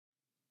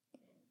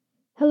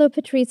Hello,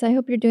 Patrice. I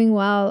hope you're doing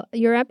well.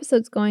 Your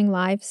episode's going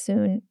live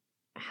soon.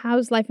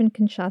 How's life in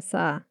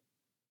Kinshasa?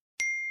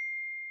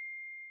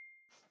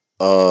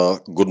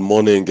 Good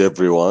morning,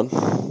 everyone.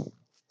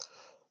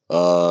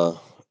 Uh,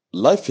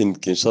 Life in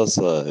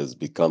Kinshasa has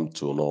become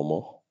too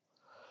normal.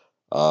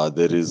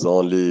 There is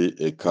only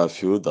a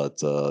curfew that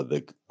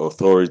the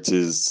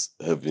authorities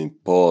have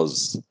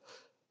imposed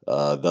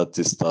that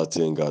is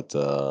starting at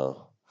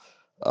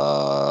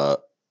uh,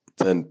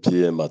 10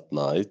 p.m. at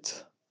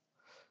night,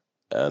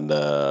 and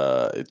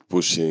it's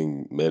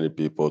pushing many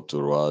people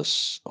to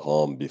rush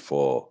home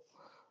before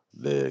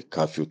the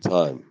curfew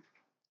time.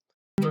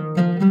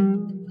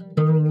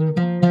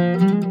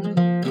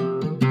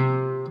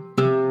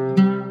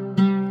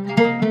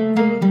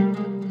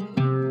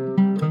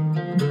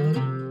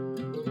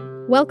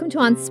 Welcome to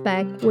On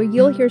Spec, where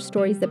you'll hear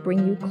stories that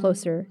bring you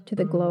closer to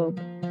the globe.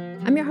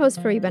 I'm your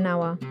host, Fariba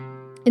Nawa.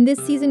 In this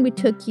season, we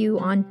took you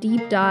on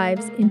deep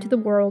dives into the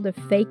world of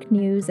fake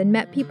news and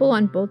met people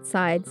on both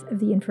sides of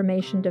the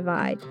information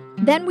divide.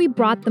 Then we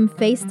brought them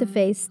face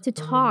to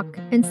talk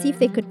and see if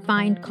they could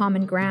find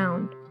common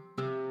ground.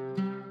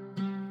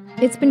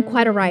 It's been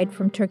quite a ride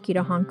from Turkey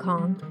to Hong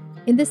Kong.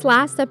 In this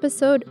last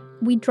episode,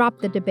 we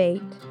dropped the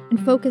debate and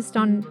focused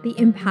on the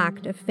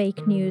impact of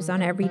fake news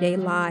on everyday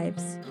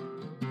lives.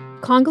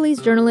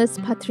 Congolese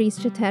journalist Patrice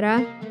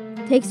Chatera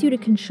takes you to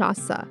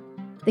Kinshasa,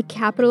 the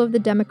capital of the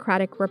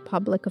Democratic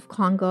Republic of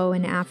Congo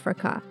in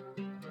Africa.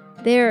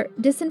 There,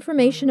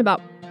 disinformation about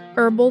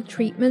herbal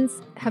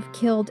treatments have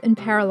killed and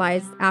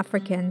paralyzed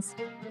Africans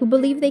who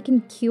believe they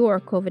can cure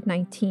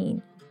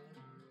COVID-19.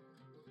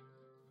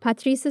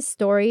 Patrice's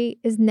story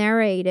is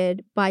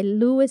narrated by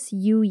Louis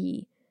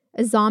Yuyi,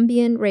 a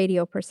Zambian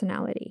radio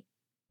personality.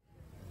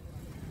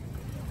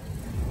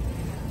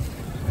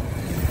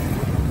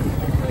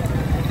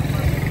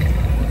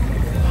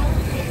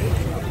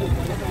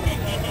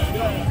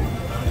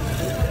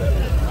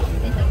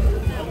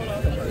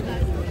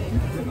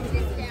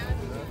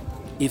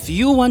 If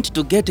you want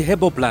to get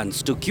herbal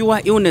plants to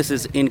cure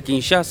illnesses in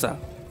Kinshasa,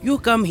 you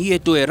come here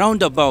to a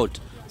roundabout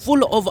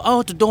full of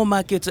outdoor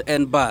markets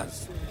and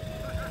bars.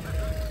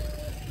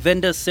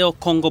 Vendors sell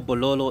Congo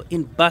Bololo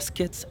in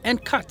baskets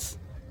and carts.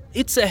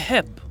 It's a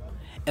herb,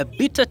 a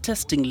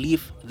bitter-tasting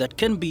leaf that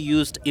can be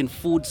used in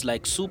foods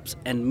like soups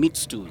and meat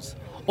stews,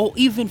 or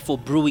even for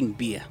brewing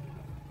beer.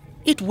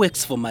 It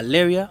works for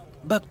malaria,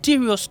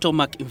 bacterial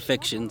stomach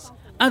infections,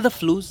 other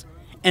flus,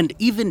 and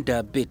even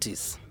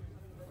diabetes.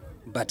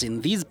 But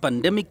in these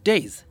pandemic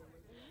days,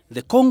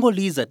 the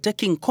Congolese are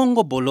taking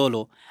Congo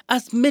Bololo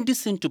as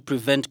medicine to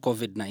prevent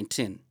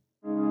COVID-19.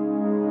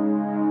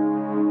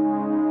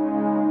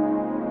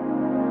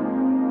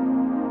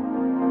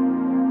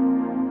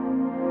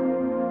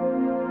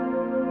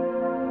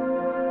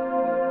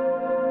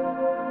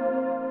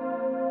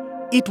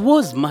 It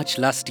was March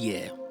last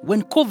year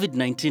when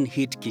COVID-19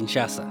 hit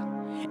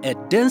Kinshasa, a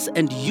dense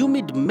and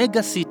humid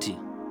megacity,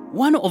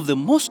 one of the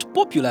most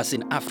populous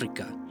in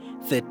Africa.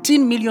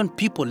 13 million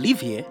people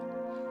live here.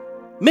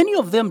 Many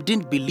of them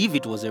didn't believe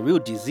it was a real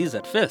disease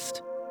at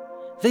first.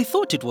 They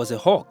thought it was a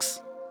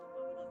hoax.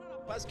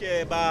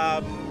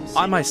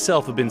 I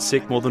myself have been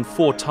sick more than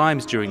 4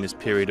 times during this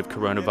period of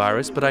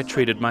coronavirus, but I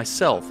treated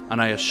myself, and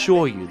I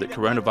assure you that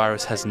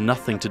coronavirus has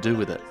nothing to do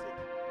with it.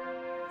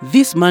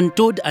 This man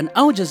told an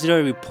Al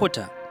Jazeera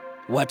reporter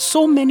what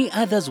so many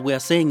others were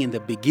saying in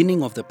the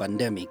beginning of the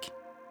pandemic.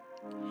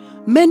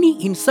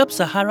 Many in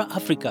sub-Saharan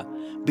Africa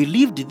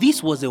believed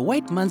this was a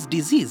white man's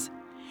disease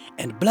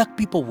and black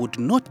people would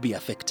not be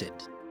affected.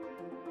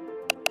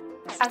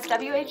 As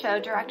WHO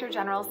Director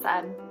General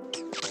said,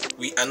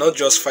 we are not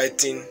just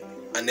fighting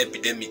an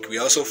epidemic, we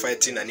are also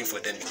fighting an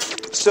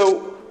infodemic. So,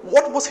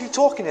 what was he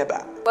talking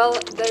about? Well,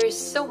 there is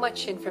so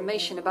much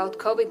information about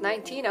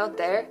COVID-19 out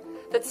there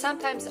that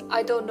sometimes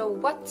I don't know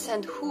what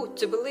and who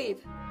to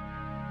believe.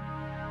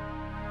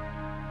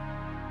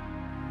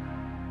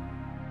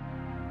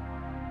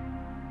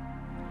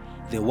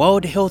 The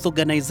World Health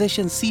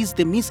Organization sees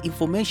the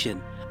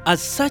misinformation as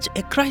such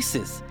a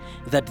crisis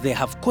that they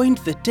have coined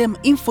the term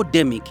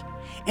infodemic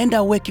and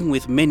are working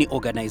with many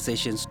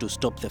organizations to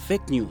stop the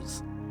fake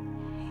news.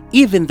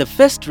 Even the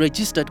first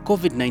registered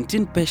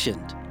COVID-19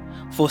 patient,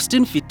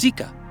 Faustin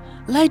Fitika,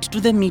 lied to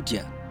the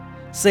media,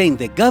 saying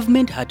the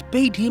government had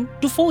paid him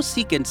to fall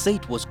sick and say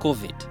it was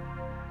COVID.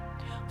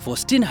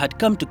 Faustin had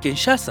come to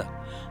Kinshasa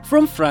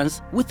from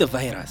France with the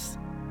virus.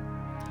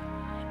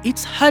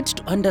 It's hard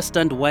to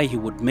understand why he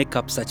would make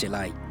up such a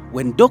lie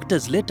when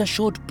doctors later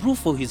showed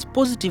proof of his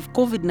positive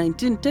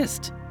COVID-19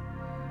 test.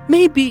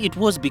 Maybe it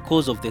was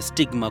because of the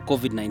stigma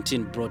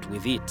COVID-19 brought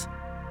with it.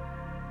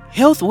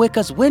 Health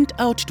workers went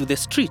out to the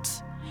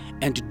streets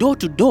and door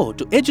to door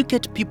to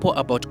educate people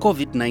about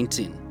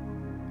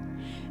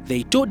COVID-19.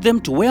 They told them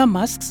to wear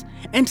masks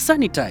and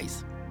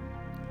sanitize.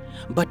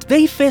 But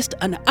they faced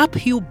an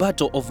uphill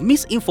battle of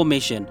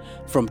misinformation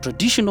from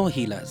traditional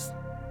healers.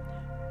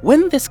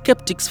 When the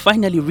skeptics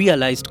finally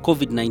realized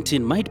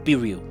COVID-19 might be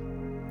real,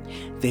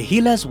 the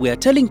healers were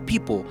telling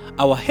people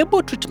our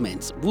herbal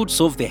treatments would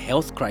solve the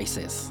health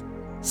crisis.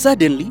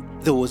 Suddenly,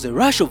 there was a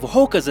rush of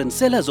hawkers and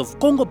sellers of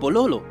Congo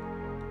Bololo.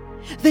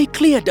 They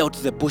cleared out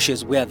the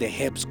bushes where the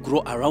herbs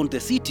grow around the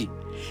city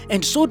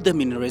and sold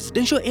them in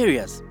residential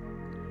areas.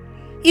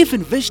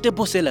 Even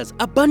vegetable sellers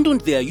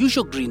abandoned their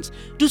usual greens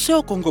to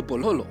sell Congo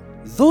Bololo.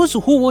 Those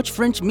who watch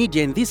French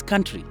media in this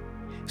country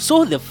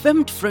saw the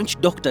famed French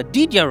doctor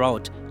Didier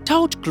Raoult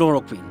tout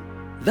chloroquine.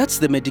 That's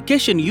the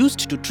medication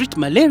used to treat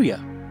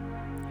malaria.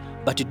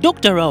 But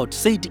Dr. Raoult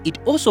said it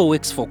also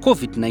works for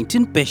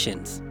COVID-19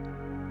 patients.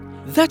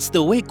 That's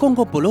the way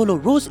Congo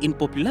Bololo rose in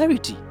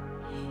popularity.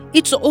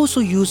 It's also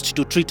used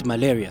to treat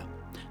malaria.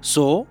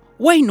 So,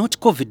 why not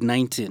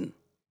COVID-19?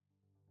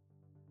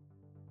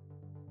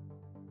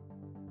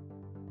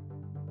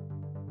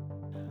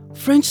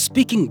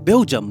 French-speaking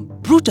Belgium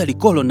brutally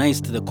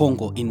colonized the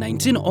Congo in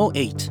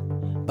 1908,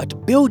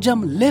 but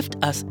Belgium left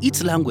us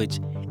its language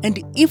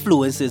and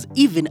influences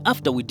even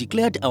after we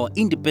declared our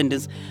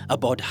independence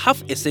about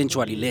half a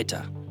century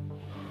later.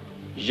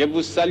 Je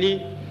vous salue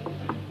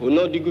au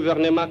nom du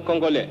gouvernement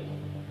congolais.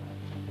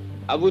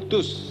 À vous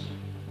tous,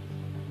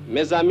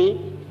 mes amis,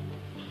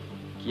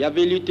 qui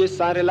avez lutté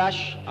sans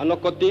relâche à nos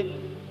côtés,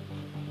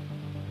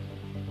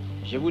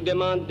 je vous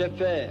demande de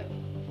faire.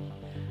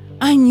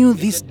 I knew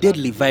this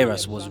deadly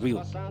virus was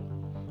real,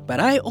 but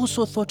I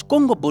also thought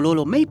Congo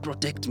Bololo may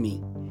protect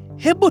me.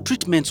 Herbal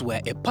treatments were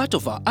a part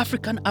of our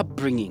African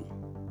upbringing.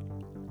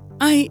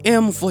 I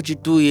am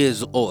 42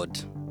 years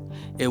old,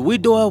 a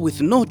widower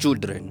with no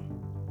children.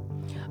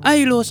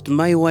 I lost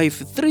my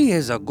wife 3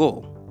 years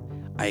ago.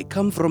 I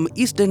come from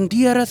Eastern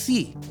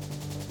DRC.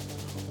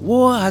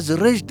 War has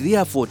raged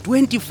there for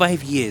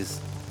 25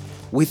 years,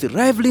 with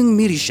rivaling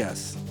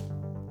militias.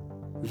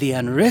 The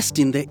unrest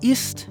in the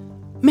East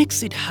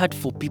makes it hard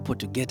for people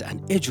to get an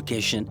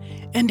education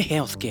and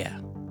health care,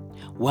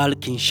 while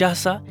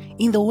Kinshasa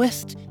in the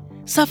West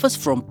suffers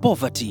from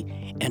poverty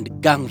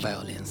and gang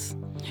violence.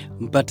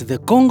 But the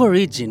Congo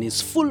region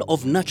is full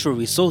of natural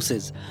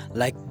resources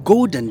like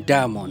gold and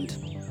diamond.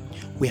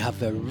 We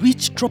have a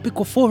rich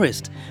tropical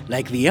forest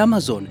like the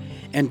Amazon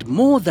and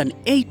more than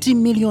 80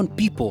 million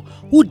people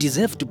who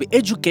deserve to be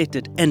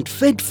educated and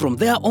fed from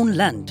their own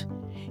land.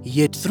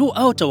 Yet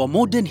throughout our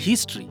modern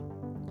history,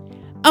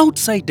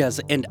 outsiders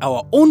and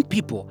our own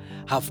people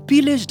have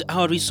pillaged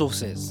our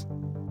resources.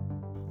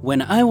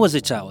 When I was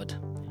a child,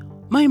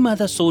 my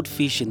mother sold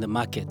fish in the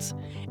markets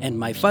and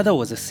my father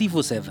was a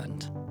civil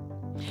servant.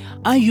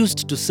 I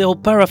used to sell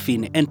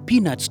paraffin and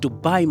peanuts to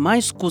buy my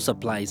school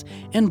supplies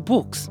and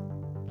books.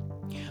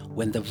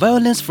 When the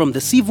violence from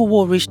the civil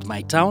war reached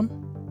my town,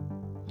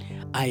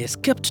 I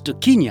escaped to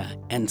Kenya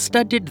and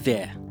studied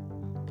there.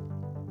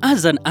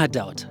 As an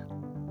adult,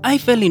 I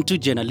fell into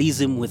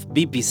journalism with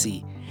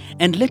BBC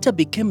and later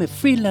became a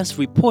freelance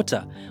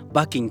reporter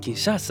back in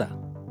Kinshasa.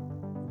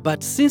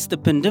 But since the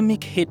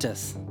pandemic hit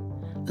us,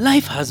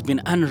 life has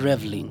been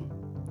unraveling.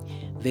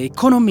 The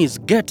economy is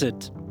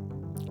gutted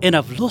and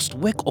I've lost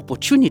work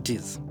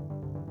opportunities.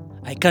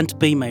 I can't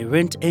pay my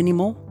rent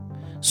anymore,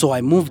 so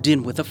I moved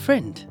in with a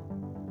friend.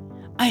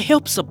 I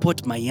help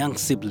support my young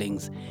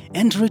siblings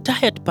and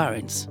retired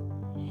parents,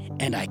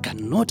 and I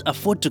cannot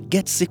afford to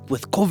get sick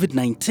with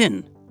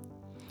COVID-19,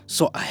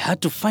 so I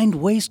had to find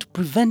ways to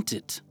prevent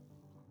it.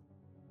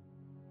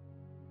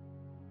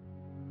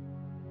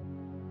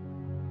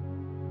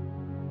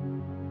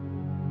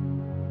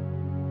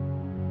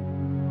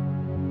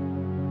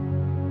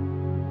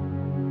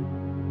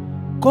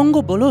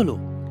 Congo Bololo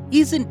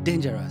isn't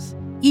dangerous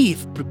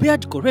if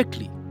prepared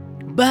correctly,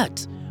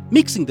 but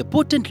mixing the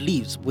potent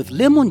leaves with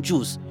lemon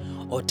juice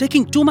or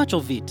taking too much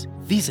of it,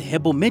 this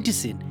herbal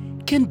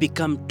medicine can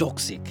become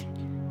toxic.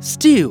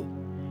 Still,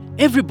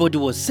 everybody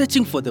was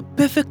searching for the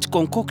perfect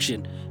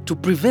concoction to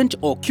prevent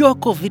or cure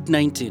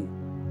COVID-19.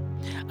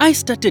 I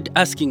started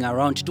asking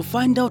around to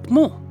find out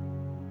more.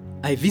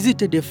 I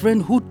visited a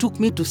friend who took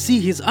me to see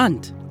his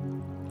aunt.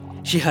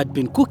 She had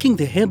been cooking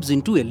the herbs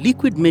into a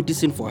liquid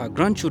medicine for her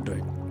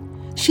grandchildren.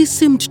 She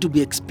seemed to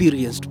be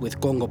experienced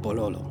with Congo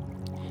Bololo.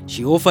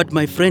 She offered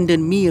my friend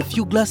and me a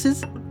few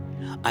glasses.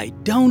 I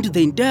downed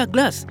the entire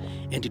glass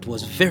and it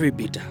was very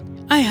bitter.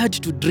 I had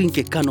to drink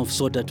a can of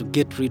soda to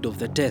get rid of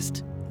the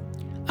taste.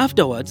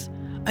 Afterwards,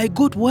 I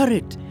got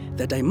worried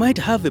that I might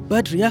have a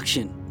bad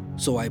reaction,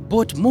 so I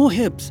bought more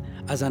herbs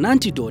as an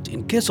antidote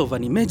in case of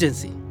an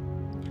emergency.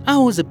 I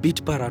was a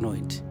bit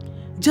paranoid.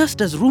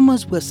 Just as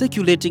rumors were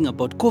circulating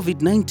about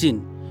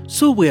COVID-19,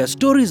 so were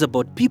stories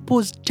about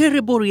people's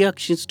terrible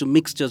reactions to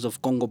mixtures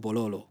of Congo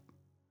Bololo.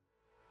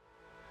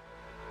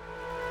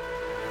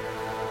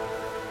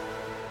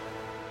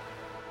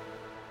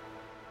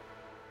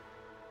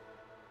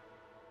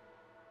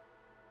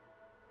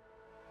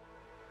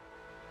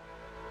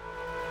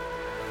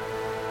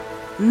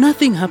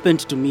 Nothing happened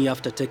to me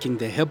after taking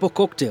the herbal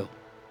cocktail,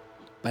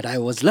 but I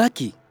was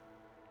lucky.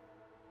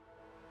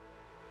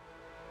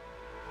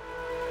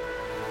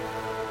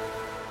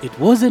 It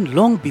wasn't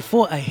long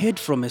before I heard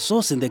from a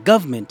source in the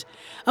government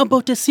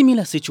about a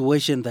similar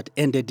situation that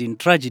ended in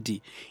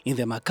tragedy in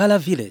the Makala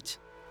village.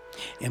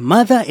 A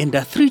mother and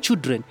her 3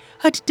 children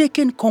had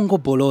taken Congo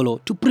Bololo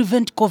to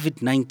prevent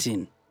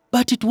COVID-19.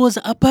 but it was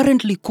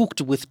apparently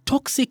cooked with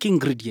toxic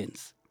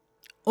ingredients.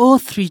 All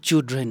 3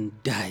 children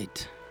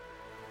died.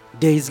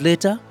 Days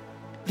later,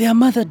 their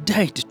mother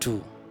died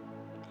too.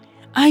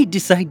 I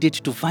decided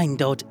to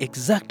find out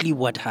exactly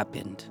what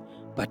happened,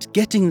 but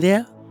getting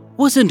there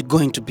wasn't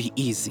going to be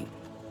easy.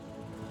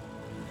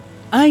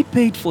 I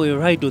paid for a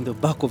ride on the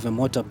back of a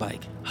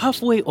motorbike,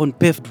 halfway on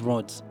paved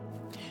roads.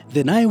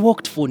 Then I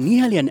walked for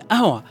nearly an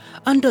hour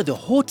under the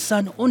hot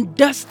sun on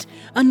dust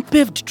and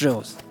paved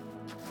trails.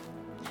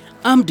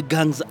 Armed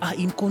gangs are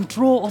in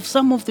control of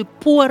some of the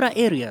poorer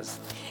areas,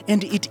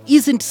 and it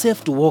isn't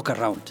safe to walk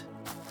around.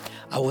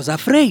 I was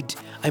afraid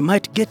I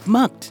might get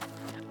mugged.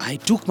 I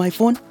took my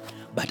phone,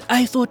 but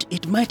I thought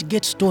it might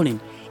get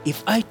stolen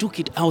if I took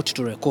it out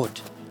to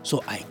record,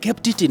 so I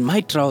kept it in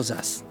my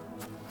trousers.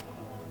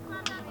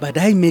 But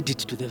I made it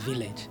to the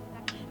village.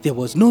 There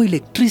was no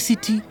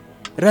electricity,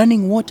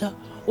 running water,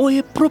 or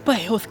a proper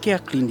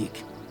healthcare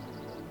clinic.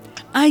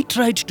 I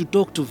tried to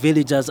talk to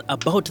villagers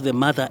about the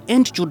mother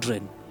and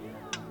children.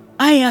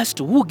 I asked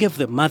who gave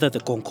the mother the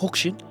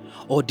concoction,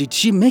 or did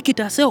she make it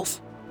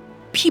herself?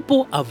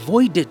 People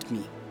avoided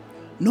me.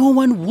 No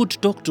one would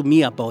talk to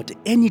me about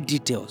any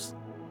details.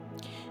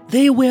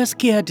 They were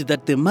scared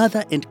that the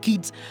mother and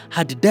kids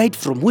had died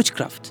from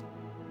witchcraft.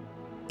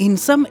 In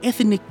some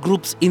ethnic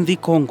groups in the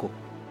Congo,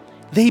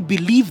 they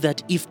believe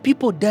that if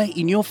people die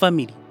in your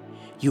family,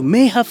 you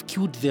may have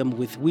killed them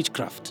with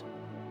witchcraft.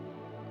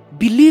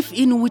 Belief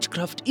in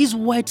witchcraft is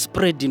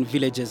widespread in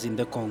villages in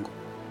the Congo.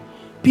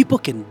 People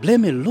can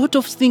blame a lot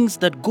of things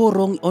that go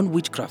wrong on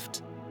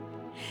witchcraft.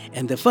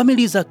 And the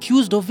families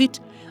accused of it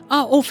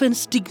are often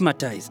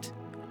stigmatized.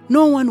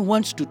 No one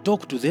wants to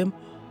talk to them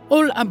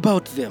or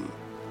about them.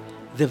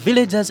 The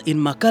villagers in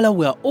Makala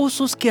were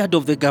also scared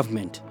of the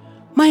government.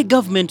 My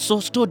government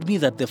source told me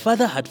that the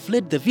father had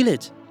fled the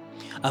village,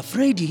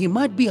 afraid he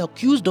might be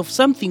accused of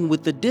something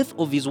with the death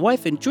of his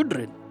wife and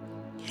children.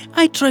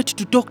 I tried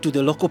to talk to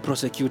the local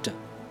prosecutor,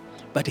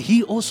 but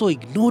he also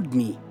ignored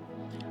me.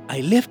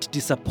 I left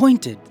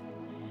disappointed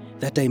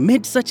that I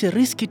made such a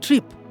risky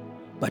trip,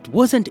 but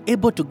wasn't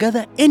able to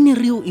gather any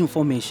real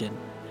information.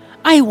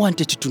 I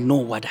wanted to know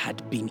what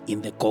had been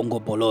in the Congo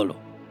Bololo,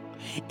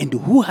 and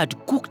who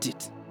had cooked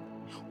it.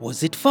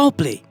 Was it foul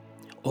play,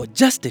 or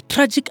just a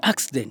tragic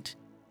accident?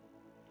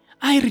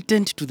 I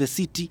returned to the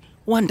city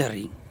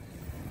wondering.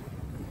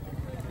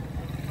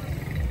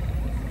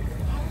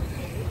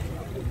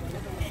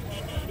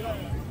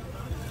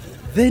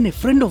 Then a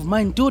friend of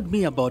mine told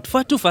me about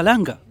Fatu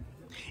Falanga,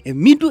 a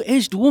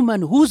middle-aged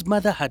woman whose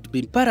mother had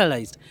been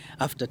paralyzed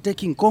after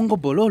taking Congo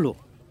Bololo.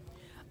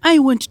 I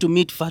went to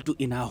meet Fatu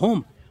in her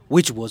home,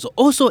 which was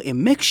also a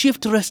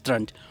makeshift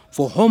restaurant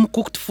for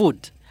home-cooked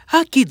food.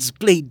 Her kids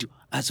played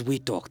as we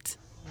talked.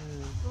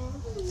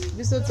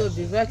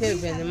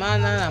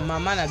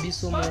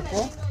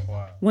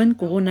 When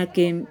Corona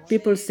came,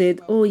 people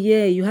said, "Oh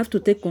yeah, you have to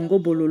take Congo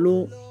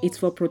Bololo, it's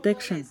for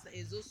protection."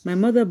 My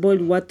mother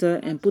boiled water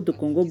and put the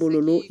Congo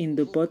Bololo in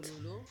the pot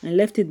and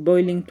left it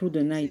boiling through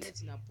the night.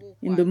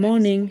 In the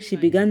morning, she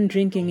began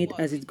drinking it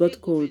as it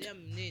got cold.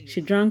 She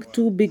drank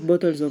 2 big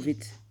bottles of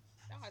it.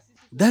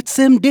 That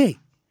same day,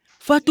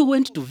 Fatu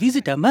went to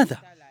visit her mother,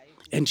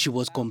 and she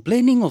was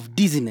complaining of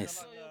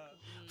dizziness.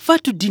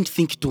 Fatu didn't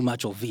think too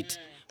much of it,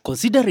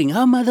 considering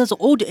her mother's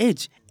old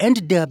age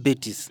and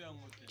diabetes.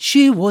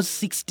 She was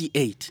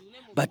 68,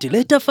 but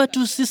later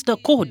Fatu's sister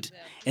called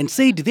and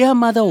said their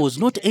mother was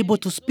not able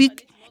to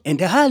speak and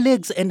her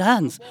legs and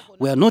hands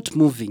were not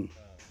moving.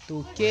 We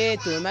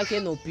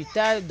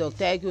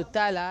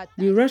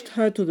rushed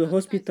her to the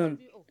hospital.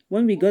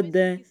 When we got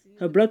there,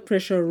 her blood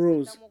pressure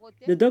rose.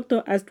 The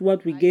doctor asked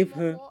what we gave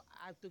her,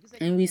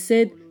 and we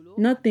said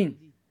nothing.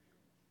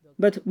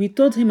 But we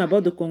told him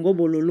about the Congo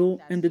Bololo,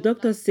 and the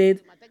doctor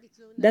said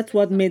that's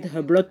what made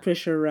her blood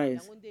pressure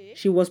rise.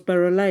 She was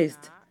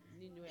paralyzed.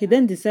 He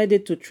then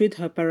decided to treat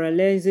her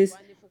paralysis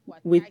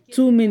with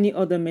too many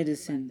other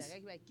medicines.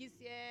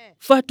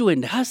 Fatu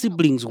and her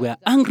siblings were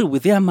angry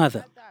with their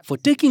mother for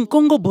taking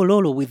Congo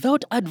Bololo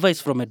without advice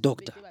from a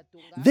doctor.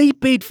 They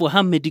paid for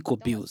her medical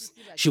bills.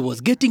 She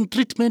was getting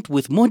treatment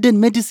with modern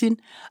medicine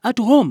at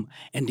home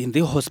and in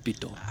the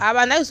hospital.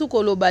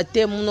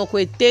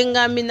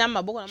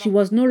 She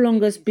was no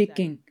longer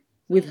speaking.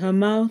 With her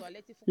mouth,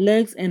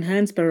 legs and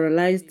hands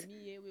paralyzed,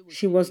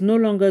 she was no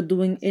longer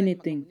doing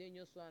anything.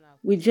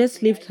 We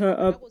just lift her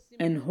up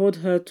and hold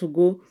her to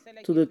go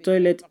to the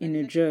toilet in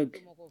a jug.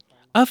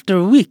 After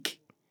a week,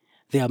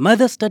 their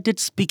mother started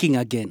speaking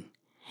again.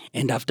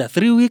 And after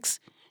 3 weeks,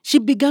 she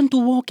began to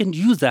walk and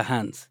use her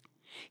hands.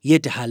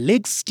 Yet her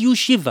legs still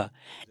shiver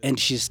and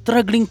she's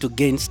struggling to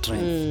gain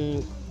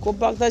strength.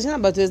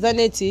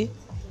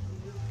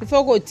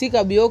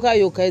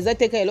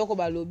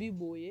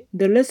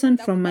 The lesson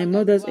from my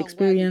mother's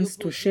experience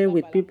to share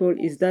with people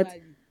is that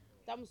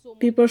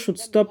people should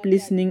stop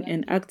listening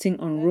and acting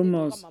on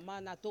rumors.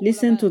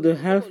 Listen to the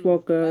health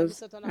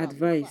workers'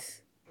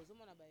 advice.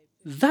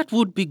 That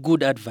would be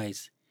good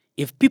advice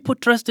if people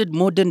trusted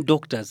modern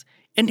doctors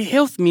and the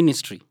health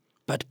ministry.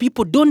 But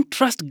people don't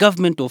trust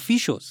government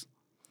officials.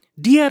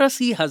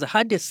 DRC has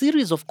had a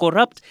series of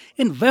corrupt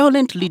and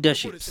violent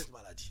leaderships.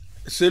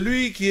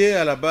 Celui qui est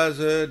à la base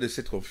de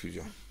cette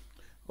confusion.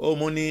 Oh,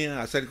 moni,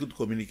 à ça de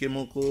communiquer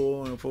mon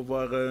co, il faut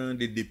voir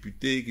des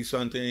députés qui sont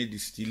en train de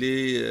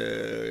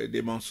distiller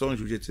des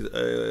mensonges ou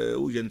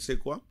je ne sais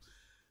quoi.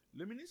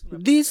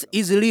 This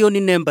is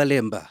Leonie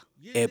Nembalemba,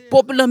 a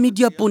popular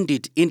media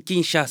pundit in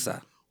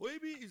Kinshasa.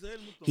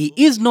 He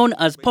is known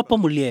as Papa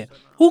Moulier,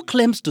 who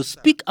claims to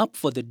speak up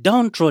for the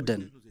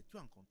downtrodden.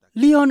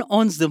 Leon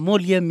owns the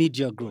Moulier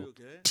Media Group,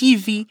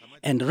 TV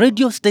and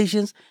radio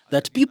stations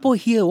that people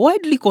here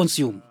widely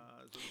consume.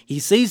 He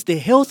says the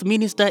health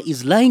minister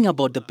is lying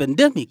about the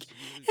pandemic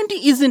and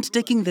he isn't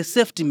taking the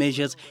safety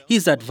measures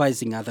he's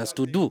advising others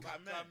to do.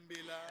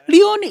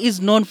 Leon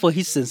is known for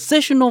his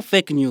sensational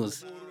fake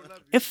news.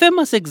 A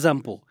famous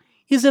example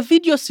is a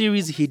video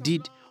series he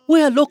did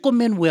where local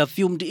men were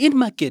filmed in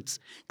markets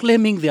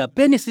claiming their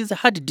penises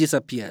had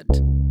disappeared.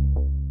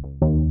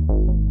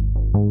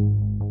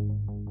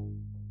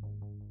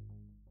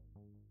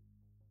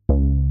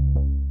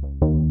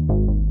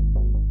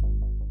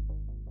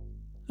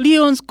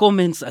 Leon's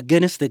comments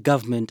against the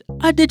government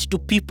added to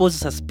people's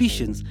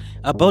suspicions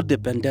about the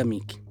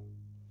pandemic.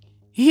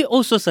 He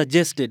also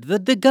suggested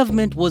that the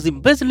government was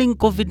embezzling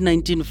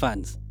COVID-19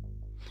 funds,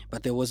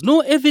 but there was no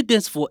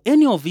evidence for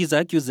any of his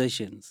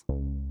accusations.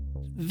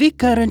 The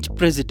current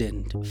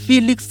president,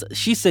 Felix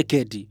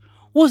Tshisekedi,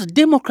 was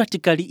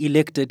democratically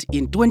elected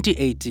in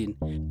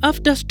 2018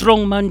 after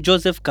strongman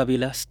Joseph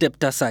Kabila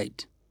stepped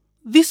aside.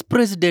 This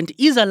president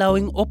is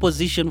allowing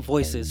opposition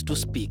voices to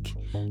speak,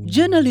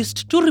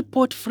 journalists to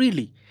report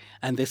freely,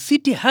 and the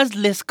city has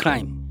less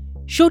crime.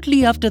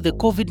 Shortly after the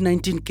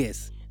COVID-19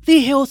 case, the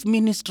health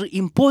ministry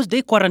imposed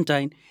a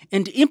quarantine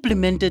and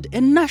implemented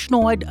a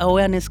nationwide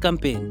awareness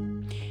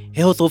campaign.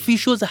 Health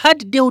officials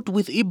had dealt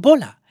with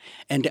Ebola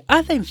and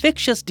other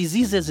infectious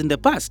diseases in the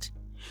past,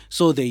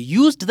 so they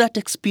used that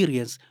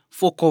experience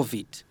for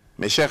COVID.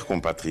 Mes chers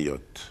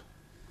compatriotes,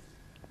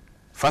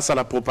 face à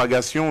la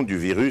propagation du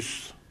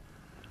virus,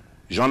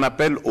 j'en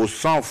appelle au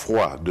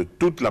sang-froid de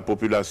toute la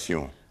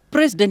population.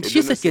 President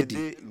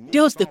Tshisekedi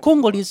tells the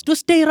Congolese to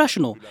stay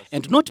rational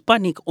and not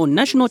panic on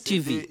national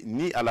TV.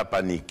 Ni à la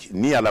panique,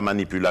 ni à la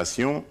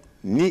manipulation,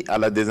 ni à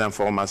la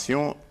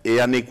désinformation et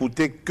à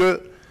n'écouter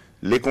que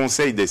les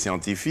conseils des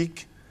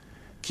scientifiques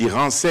qui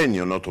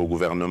renseignent notre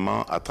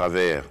gouvernement à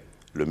travers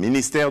le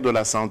ministère de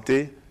la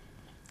Santé,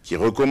 qui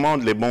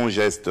recommande les bons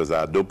gestes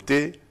à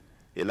adopter.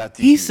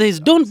 He says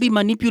don't be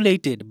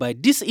manipulated by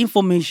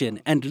disinformation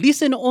and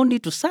listen only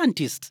to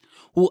scientists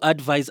who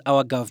advise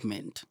our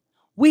government.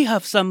 We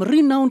have some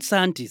renowned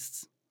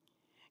scientists.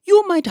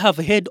 You might have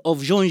heard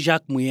of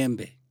Jean-Jacques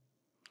Muyembe,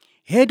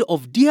 head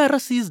of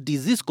DRC's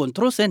Disease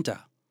Control Center.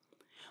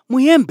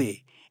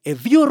 Muyembe, a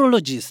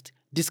virologist,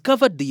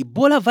 discovered the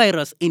Ebola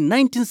virus in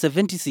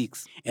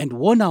 1976 and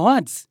won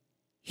awards.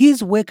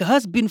 His work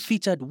has been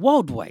featured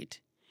worldwide.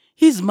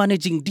 He's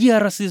managing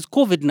DRC's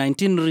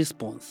COVID-19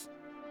 response.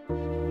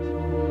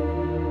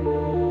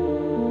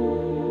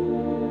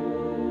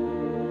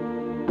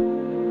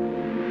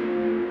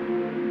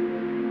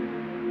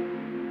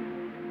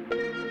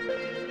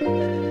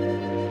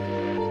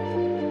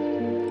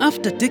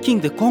 After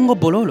taking the Congo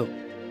Bololo,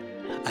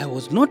 I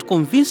was not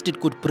convinced it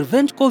could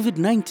prevent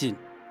COVID-19.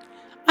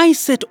 I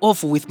set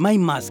off with my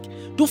mask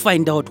to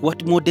find out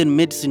what modern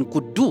medicine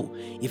could do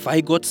if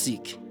I got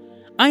sick.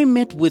 I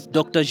met with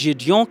Dr.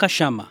 Gédéon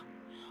Kachama,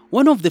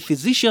 one of the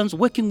physicians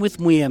working with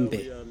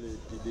Muyembe.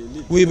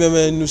 Oui,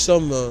 mais nous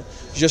sommes.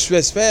 Je suis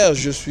expert,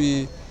 je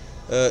suis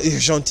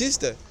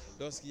urgentiste.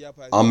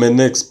 I'm an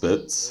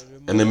expert,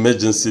 an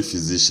emergency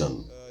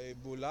physician.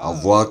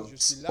 I've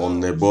worked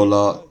on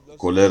Ebola,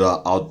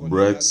 cholera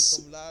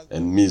outbreaks,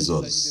 and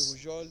measles.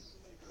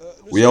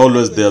 We are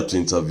always there to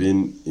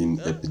intervene in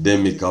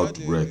epidemic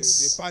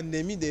outbreaks.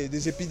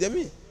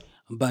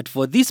 But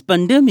for this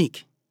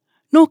pandemic,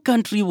 no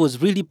country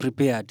was really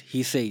prepared,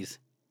 he says.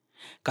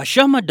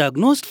 Kachama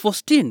diagnosed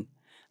Faustine,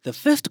 the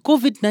first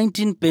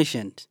COVID-19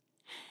 patient.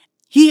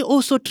 He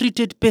also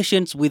treated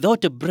patients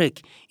without a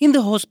break in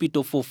the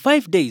hospital for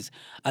 5 days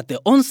at the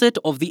onset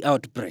of the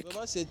outbreak.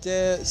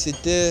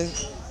 C'était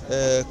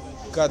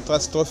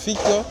catastrophique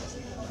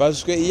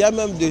parce qu'il y a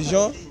même des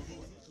gens.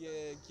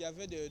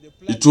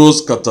 It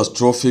was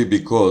catastrophic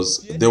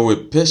because there were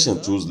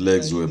patients whose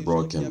legs were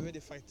broken.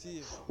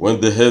 When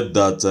they heard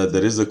that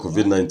there is a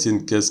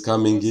COVID-19 case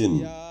coming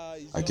in,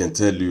 I can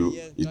tell you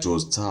it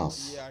was tough.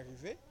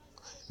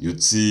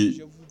 You'd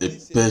see a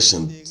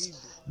patient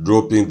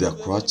dropping their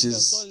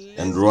crutches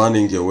and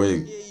running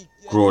away,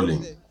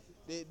 crawling.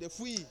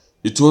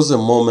 It was a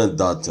moment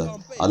that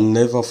I'll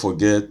never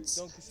forget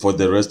for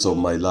the rest of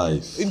my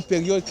life. Une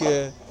période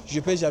que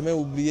je peux jamais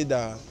oublier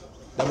dans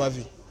ma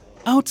vie.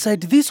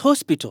 Outside this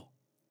hospital,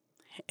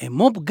 a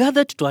mob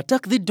gathered to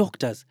attack the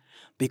doctors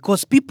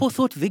because people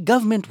thought the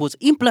government was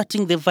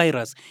implanting the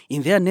virus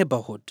in their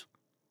neighborhood.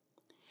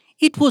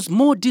 It was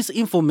more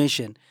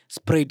disinformation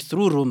spread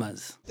through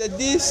rumors.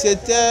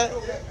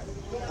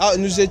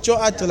 Nous étions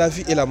entre la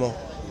vie et la mort.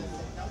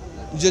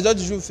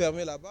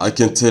 I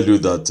can tell you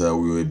that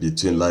we were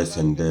between life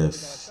and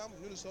death.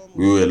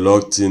 We were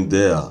locked in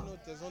there.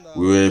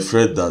 We were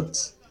afraid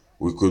that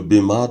we could be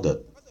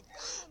murdered.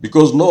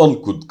 Because no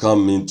one could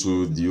come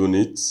into the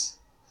unit,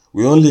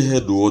 we only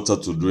had water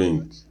to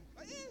drink.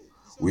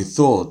 We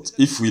thought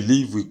if we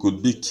leave, we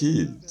could be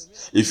killed.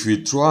 If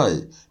we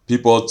try,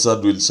 people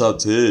outside will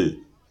shout, hey,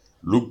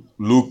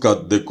 look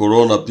at the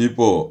corona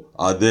people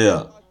are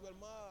there.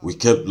 We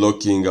kept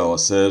locking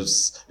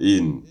ourselves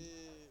in.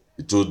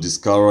 It was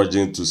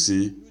discouraging to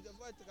see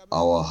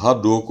our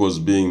hard work was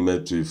being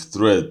met with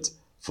threat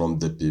from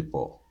the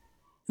people.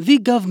 The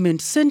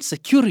government sent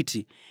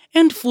security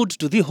and food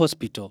to the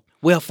hospital,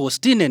 where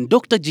Faustine and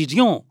Dr.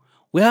 Gideon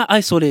were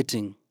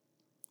isolating.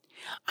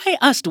 I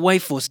asked why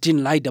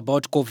Faustine lied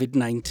about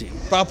COVID-19.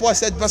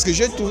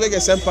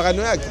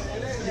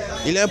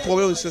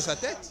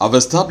 I've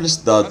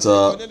established that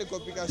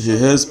he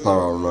has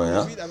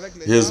paranoia,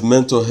 he has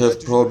mental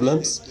health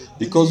problems.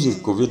 Because of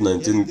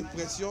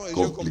COVID-19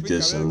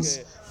 complications,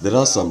 there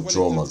are some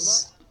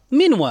traumas.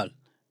 Meanwhile,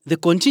 the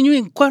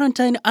continuing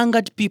quarantine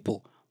angered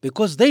people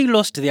because they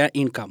lost their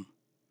income.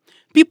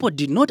 People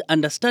did not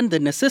understand the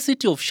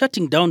necessity of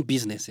shutting down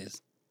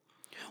businesses.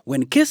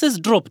 When cases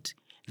dropped,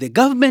 the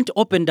government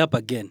opened up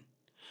again.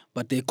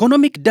 But the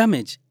economic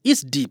damage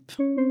is deep.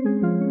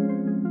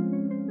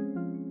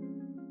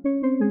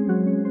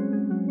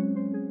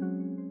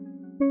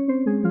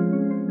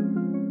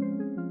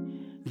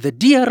 The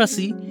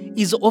DRC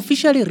is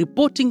officially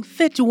reporting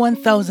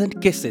 31,000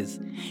 cases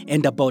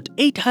and about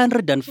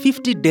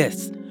 850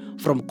 deaths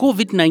from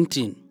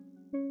COVID-19.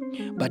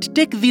 But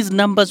take these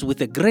numbers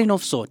with a grain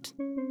of salt.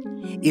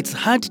 It's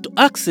hard to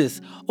access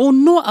or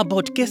know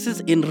about cases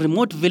in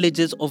remote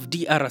villages of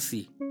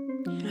DRC.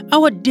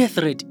 Our death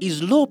rate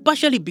is low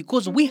partially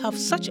because we have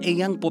such a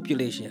young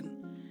population.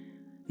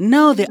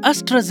 Now the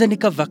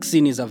AstraZeneca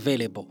vaccine is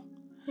available.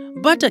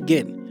 But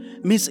again,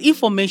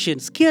 misinformation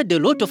scared a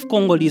lot of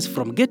Congolese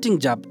from getting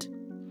jabbed.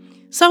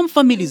 Some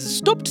families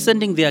stopped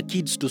sending their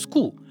kids to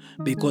school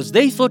because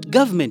they thought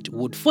government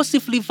would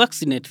forcibly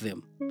vaccinate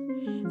them.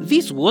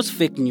 This was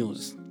fake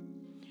news.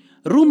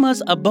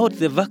 Rumors about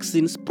the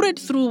vaccine spread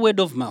through word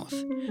of mouth,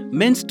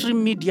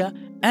 mainstream media,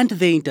 and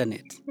the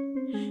internet.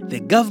 The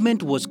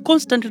government was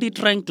constantly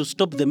trying to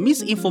stop the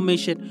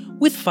misinformation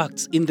with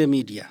facts in the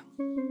media.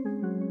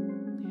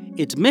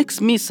 It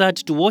makes me sad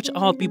to watch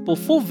our people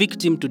fall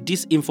victim to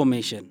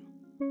disinformation.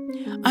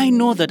 I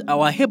know that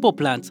our herbal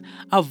plants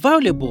are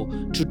valuable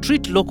to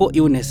treat local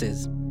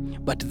illnesses,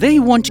 but they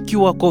won't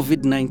cure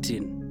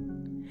COVID-19.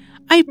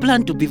 I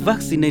plan to be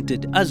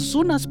vaccinated as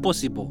soon as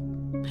possible.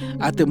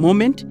 At the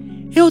moment,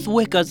 health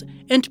workers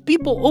and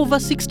people over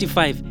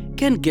 65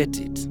 can get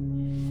it.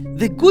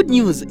 The good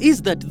news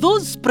is that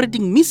those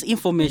spreading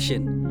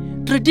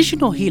misinformation,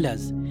 traditional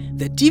healers,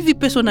 the TV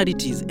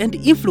personalities and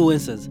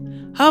influencers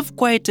have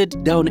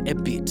quieted down a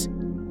bit.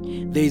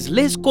 There is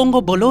less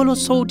Congo Bololo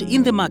sold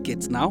in the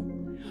markets now.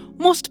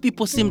 Most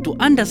people seem to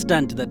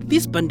understand that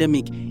this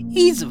pandemic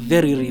is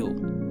very real.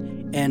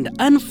 And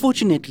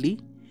unfortunately,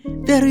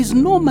 there is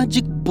no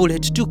magic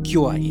bullet to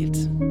cure it.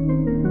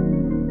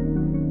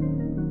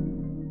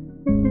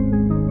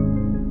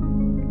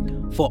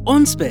 For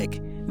OnSpec,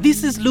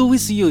 this is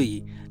Louis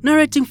Yui,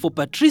 narrating for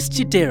Patrice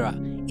Chitera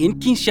in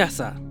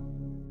Kinshasa.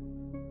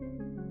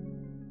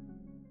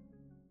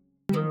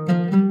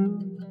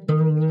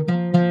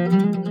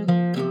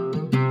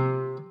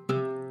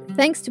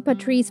 Thanks to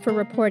Patrice for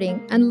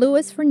reporting and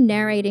Louis for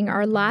narrating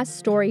our last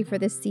story for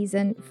this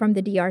season from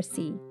the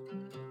DRC.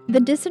 The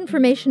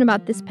disinformation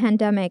about this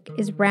pandemic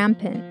is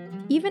rampant,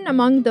 even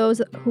among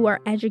those who are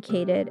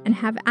educated and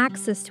have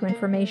access to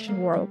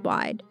information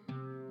worldwide.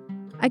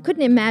 I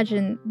couldn't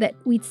imagine that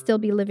we'd still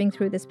be living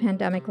through this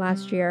pandemic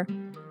last year,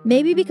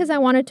 maybe because I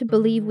wanted to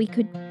believe we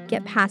could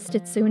get past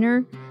it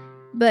sooner,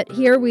 but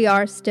here we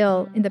are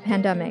still in the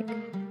pandemic.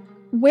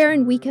 We're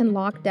in weekend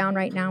lockdown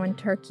right now in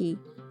Turkey.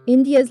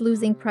 India is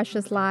losing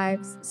precious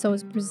lives, so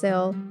is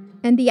Brazil,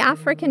 and the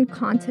African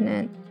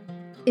continent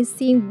is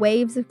seeing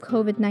waves of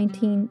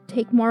COVID-19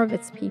 take more of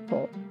its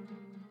people.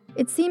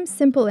 It seems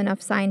simple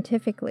enough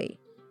scientifically.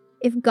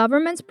 If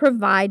governments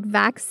provide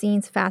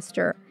vaccines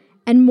faster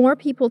and more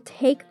people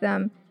take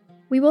them,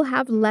 we will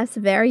have less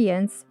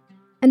variants,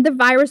 and the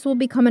virus will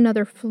become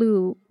another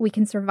flu we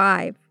can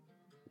survive.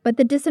 But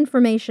the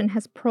disinformation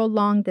has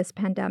prolonged this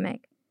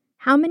pandemic.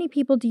 How many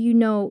people do you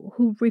know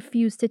who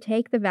refuse to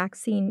take the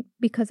vaccine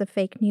because of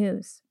fake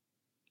news?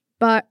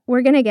 But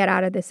we're going to get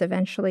out of this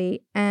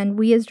eventually, and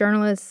we as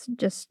journalists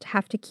just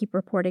have to keep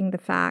reporting the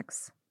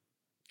facts.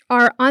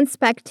 Our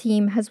OnSpec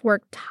team has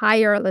worked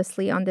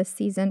tirelessly on this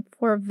season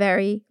for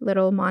very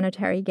little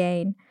monetary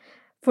gain.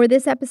 For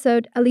this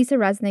episode, Elisa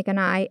Resnick and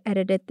I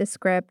edited the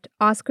script.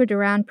 Oscar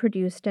Duran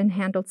produced and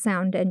handled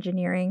sound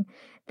engineering.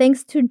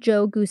 Thanks to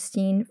Joe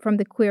Gustin from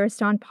the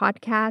Queeristan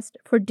podcast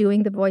for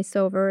doing the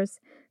voiceovers,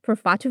 for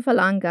Fatu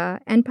Falanga,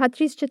 and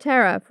Patrice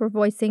Chitera for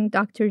voicing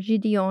Dr.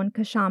 Gideon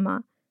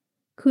Kashama.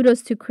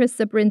 Kudos to Chris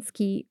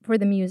Zabrinski for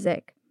the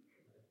music.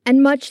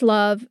 And much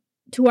love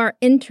to our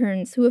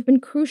interns who have been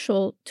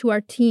crucial to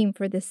our team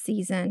for this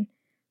season,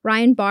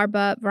 Ryan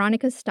Barba,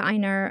 Veronica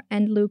Steiner,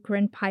 and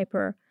Lucrin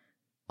Piper,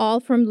 all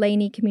from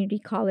Laney Community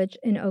College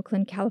in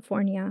Oakland,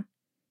 California.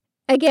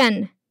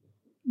 Again,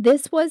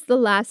 this was the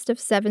last of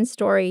 7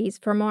 stories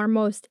from our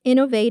most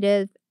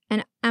innovative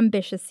and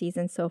ambitious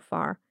season so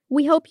far.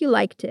 We hope you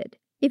liked it.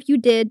 If you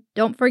did,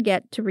 don't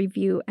forget to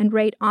review and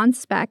rate On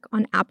Spec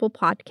on Apple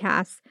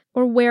Podcasts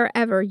or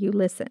wherever you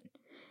listen.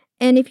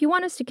 And if you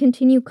want us to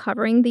continue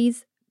covering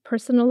these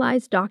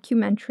personalized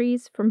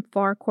documentaries from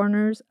far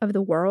corners of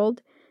the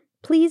world,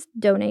 please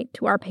donate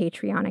to our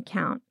Patreon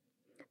account.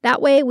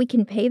 That way we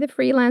can pay the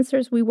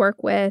freelancers we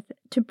work with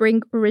to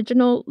bring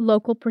original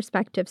local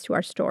perspectives to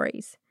our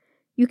stories.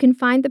 You can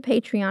find the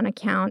Patreon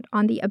account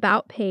on the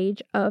About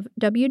page of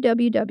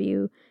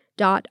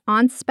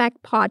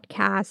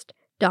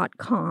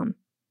www.onspecpodcast.com.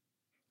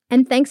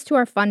 And thanks to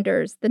our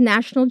funders, the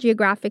National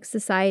Geographic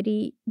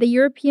Society, the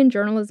European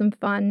Journalism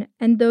Fund,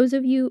 and those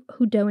of you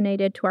who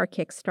donated to our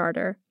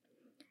Kickstarter.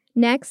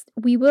 Next,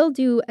 we will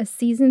do a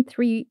Season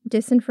 3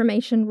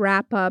 disinformation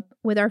wrap-up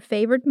with our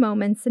favorite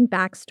moments and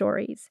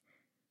backstories.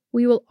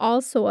 We will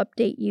also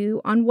update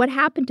you on what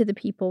happened to the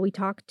people we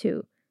talked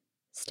to.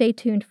 Stay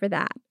tuned for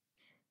that.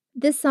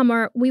 This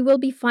summer, we will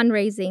be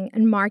fundraising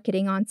and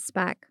marketing On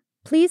Spec.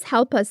 Please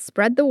help us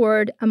spread the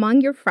word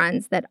among your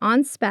friends that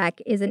On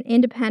Spec is an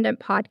independent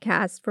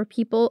podcast for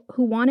people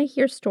who want to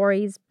hear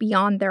stories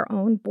beyond their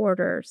own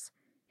borders.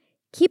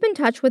 Keep in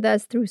touch with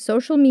us through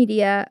social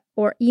media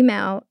or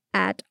email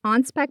at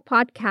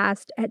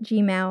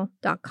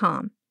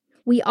onspecpodcast@gmail.com.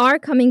 We are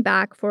coming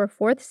back for a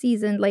 4th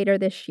season later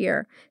this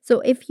year,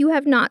 so if you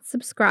have not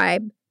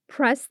subscribed,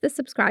 press the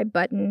subscribe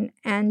button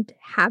and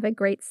have a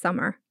great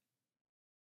summer.